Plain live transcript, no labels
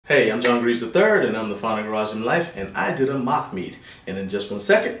Hey, I'm John Greaves III, and I'm the founder of Garage Gym Life, and I did a mock meet. And in just 1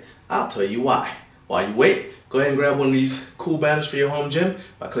 second, I'll tell you why. While you wait, go ahead and grab one of these cool banners for your home gym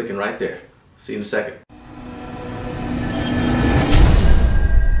by clicking right there. See you in a second.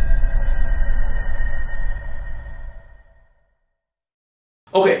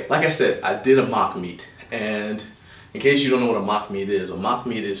 Okay, like I said, I did a mock meet, and in case you don't know what a mock meet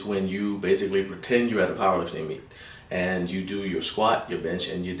is when you basically pretend you're at a powerlifting meet and you do your squat, your bench,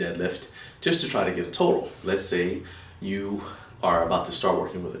 and your deadlift just to try to get a total. Let's say you are about to start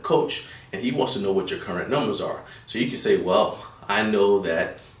working with a coach and he wants to know what your current numbers are. So you can say, well, I know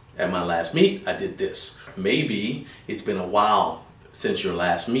that at my last meet I did this. Maybe it's been a while since your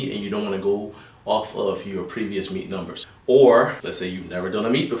last meet and you don't want to go off of your previous meet numbers. Or let's say you've never done a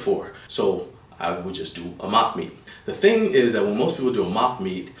meet before. So I would just do a mock meet. The thing is that when most people do a mock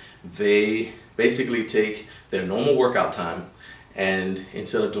meet, they basically take their normal workout time, and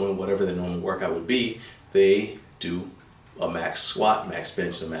instead of doing whatever their normal workout would be, they do a max squat, max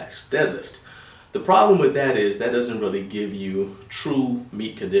bench, and max deadlift. The problem with that is that doesn't really give you true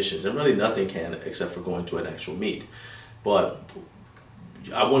meet conditions, and really nothing can except for going to an actual meet. But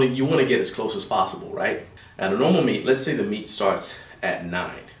you want to get as close as possible, right? At a normal meet, let's say the meet starts at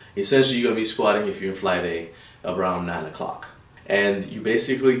 9. Essentially, you're going to be squatting if you're in flight A around 9 o'clock. And you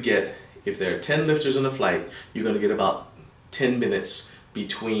basically get, if there are 10 lifters in the flight, you're going to get about 10 minutes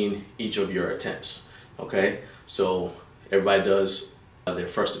between each of your attempts. Okay? So everybody does their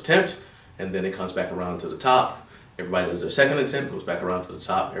first attempt, and then it comes back around to the top. Everybody does their second attempt, goes back around to the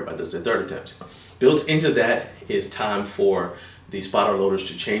top. Everybody does their third attempt. Built into that is time for the spotter loaders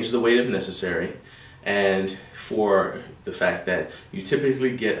to change the weight if necessary, and for the fact that you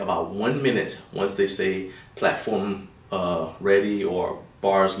typically get about 1 minute once they say platform ready or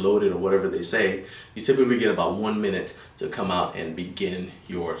bars loaded or whatever they say. You typically get about 1 minute to come out and begin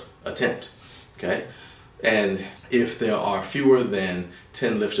your attempt. Okay? And if there are fewer than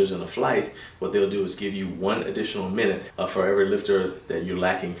 10 lifters in a flight, what they'll do is give you 1 additional minute for every lifter that you're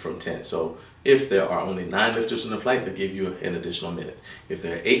lacking from 10. So if there are only 9 lifters in the flight, they'll give you an additional minute. If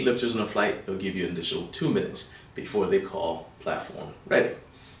there are 8 lifters in the flight, they'll give you an additional 2 minutes before they call platform ready.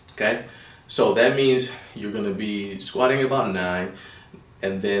 Okay? So that means you're going to be squatting about 9,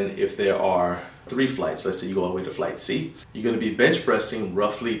 and then if there are 3 flights, let's say you go all the way to flight C, you're going to be bench pressing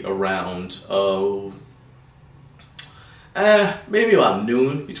roughly around maybe about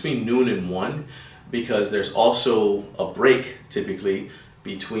noon, between noon and 1, because there's also a break typically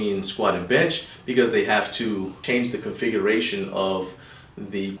between squat and bench because they have to change the configuration of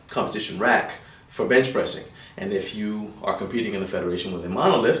the competition rack for bench pressing. And if you are competing in a federation with a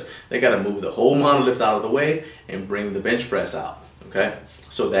monolift, they got to move the whole monolift out of the way and bring the bench press out. Okay,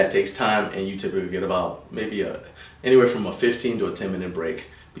 so that takes time, and you typically get about maybe anywhere from a 15 to a 10-minute break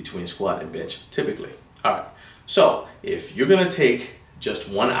between squat and bench typically. All right, so if you're gonna take just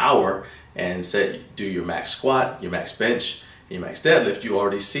 1 hour and do your max squat, your max bench, and your max deadlift, you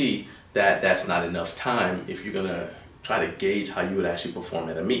already see that that's not enough time if you're gonna try to gauge how you would actually perform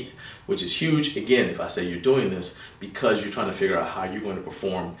at a meet, which is huge. Again, if I say you're doing this because you're trying to figure out how you're going to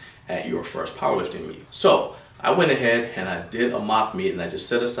perform at your first powerlifting meet. So I went ahead and I did a mock meet, and I just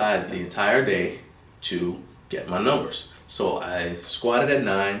set aside the entire day to get my numbers. So I squatted at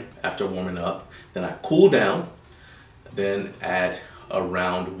 9 after warming up, then I cooled down, then at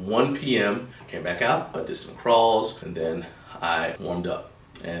around 1 p.m. I came back out, I did some crawls, and then I warmed up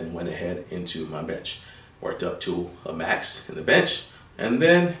and went ahead into my bench. Worked up to a max in the bench, and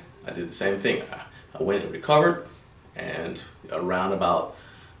then I did the same thing. I went and recovered, and around about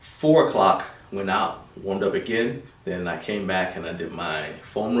 4 o'clock went out, warmed up again, then I came back and I did my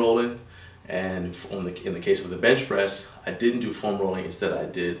foam rolling. And in the case of the bench press, I didn't do foam rolling. Instead, I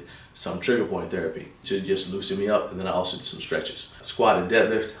did some trigger point therapy to just loosen me up, and then I also did some stretches. Squat and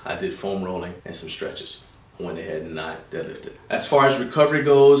deadlift, I did foam rolling and some stretches. I went ahead and I deadlifted. As far as recovery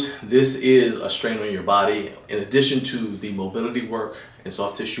goes, this is a strain on your body. In addition to the mobility work and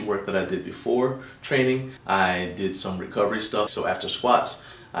soft tissue work that I did before training, I did some recovery stuff. So after squats,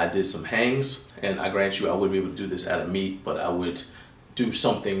 I did some hangs, and I grant you I wouldn't be able to do this at a meet, but I would do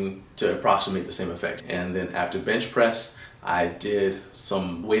something to approximate the same effect. And then after bench press, I did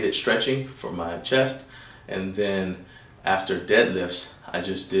some weighted stretching for my chest, and then after deadlifts, I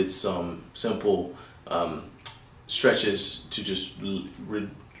just did some simple stretches to just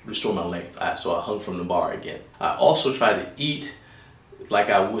restore my length. So I hung from the bar again. I also try to eat like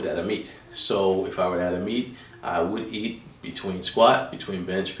I would at a meet. So if I were at a meet, I would eat between squat, between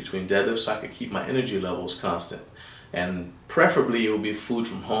bench, between deadlift, so I could keep my energy levels constant. And preferably it will be food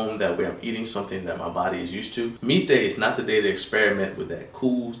from home. That way I'm eating something that my body is used to. Meat day is not the day to experiment with that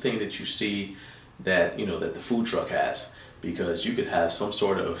cool thing that you see that, you know, that the food truck has, because you could have some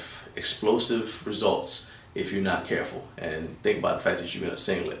sort of explosive results if you're not careful. And think about the fact that you're in a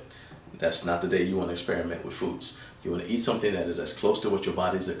singlet. That's not the day you want to experiment with foods. You want to eat something that is as close to what your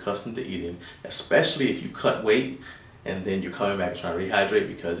body is accustomed to eating, especially if you cut weight and then you're coming back and trying to rehydrate,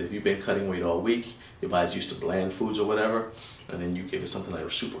 because if you've been cutting weight all week, your body's used to bland foods or whatever, and then you give it something like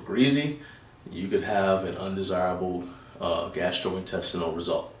super greasy, you could have an undesirable gastrointestinal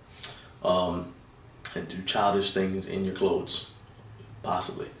result. And do childish things in your clothes,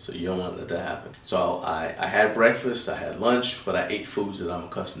 possibly. So you don't want to let that happen. So I had breakfast, I had lunch, but I ate foods that I'm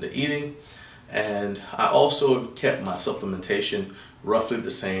accustomed to eating. And I also kept my supplementation roughly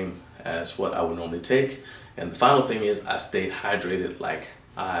the same as what I would normally take. And the final thing is I stayed hydrated like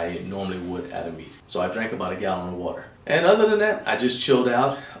I normally would at a meet. So I drank about a gallon of water. And other than that, I just chilled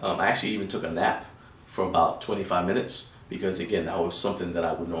out. I actually even took a nap for about 25 minutes because, again, that was something that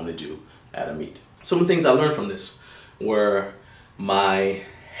I would normally do at a meet. Some of the things I learned from this were my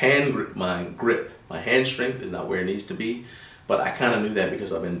hand strength is not where it needs to be, but I kind of knew that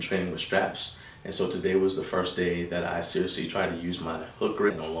because I've been training with straps. And so today was the first day that I seriously tried to use my hook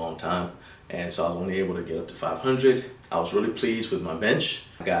grip in a long time. And so I was only able to get up to 500. I was really pleased with my bench.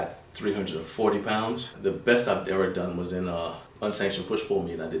 I got 340 pounds. The best I've ever done was in a unsanctioned push-pull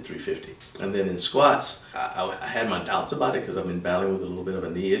meet. I did 350. And then in squats, I had my doubts about it because I've been battling with a little bit of a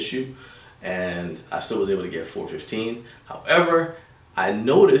knee issue. And I still was able to get 415. However, I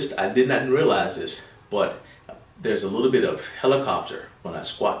noticed, I did not realize this, but there's a little bit of helicopter when I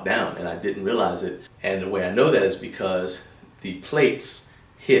squat down, and I didn't realize it. And the way I know that is because the plates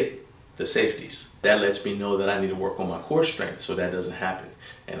hit the safeties. That lets me know that I need to work on my core strength so that doesn't happen.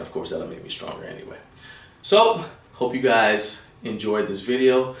 And of course, that'll make me stronger anyway. So, hope you guys enjoyed this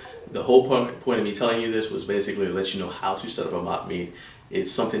video. The whole point of me telling you this was basically to let you know how to set up a mock meet.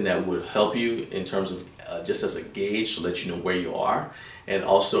 It's something that would help you in terms of just as a gauge to let you know where you are. And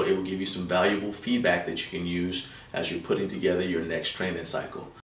also it will give you some valuable feedback that you can use as you're putting together your next training cycle.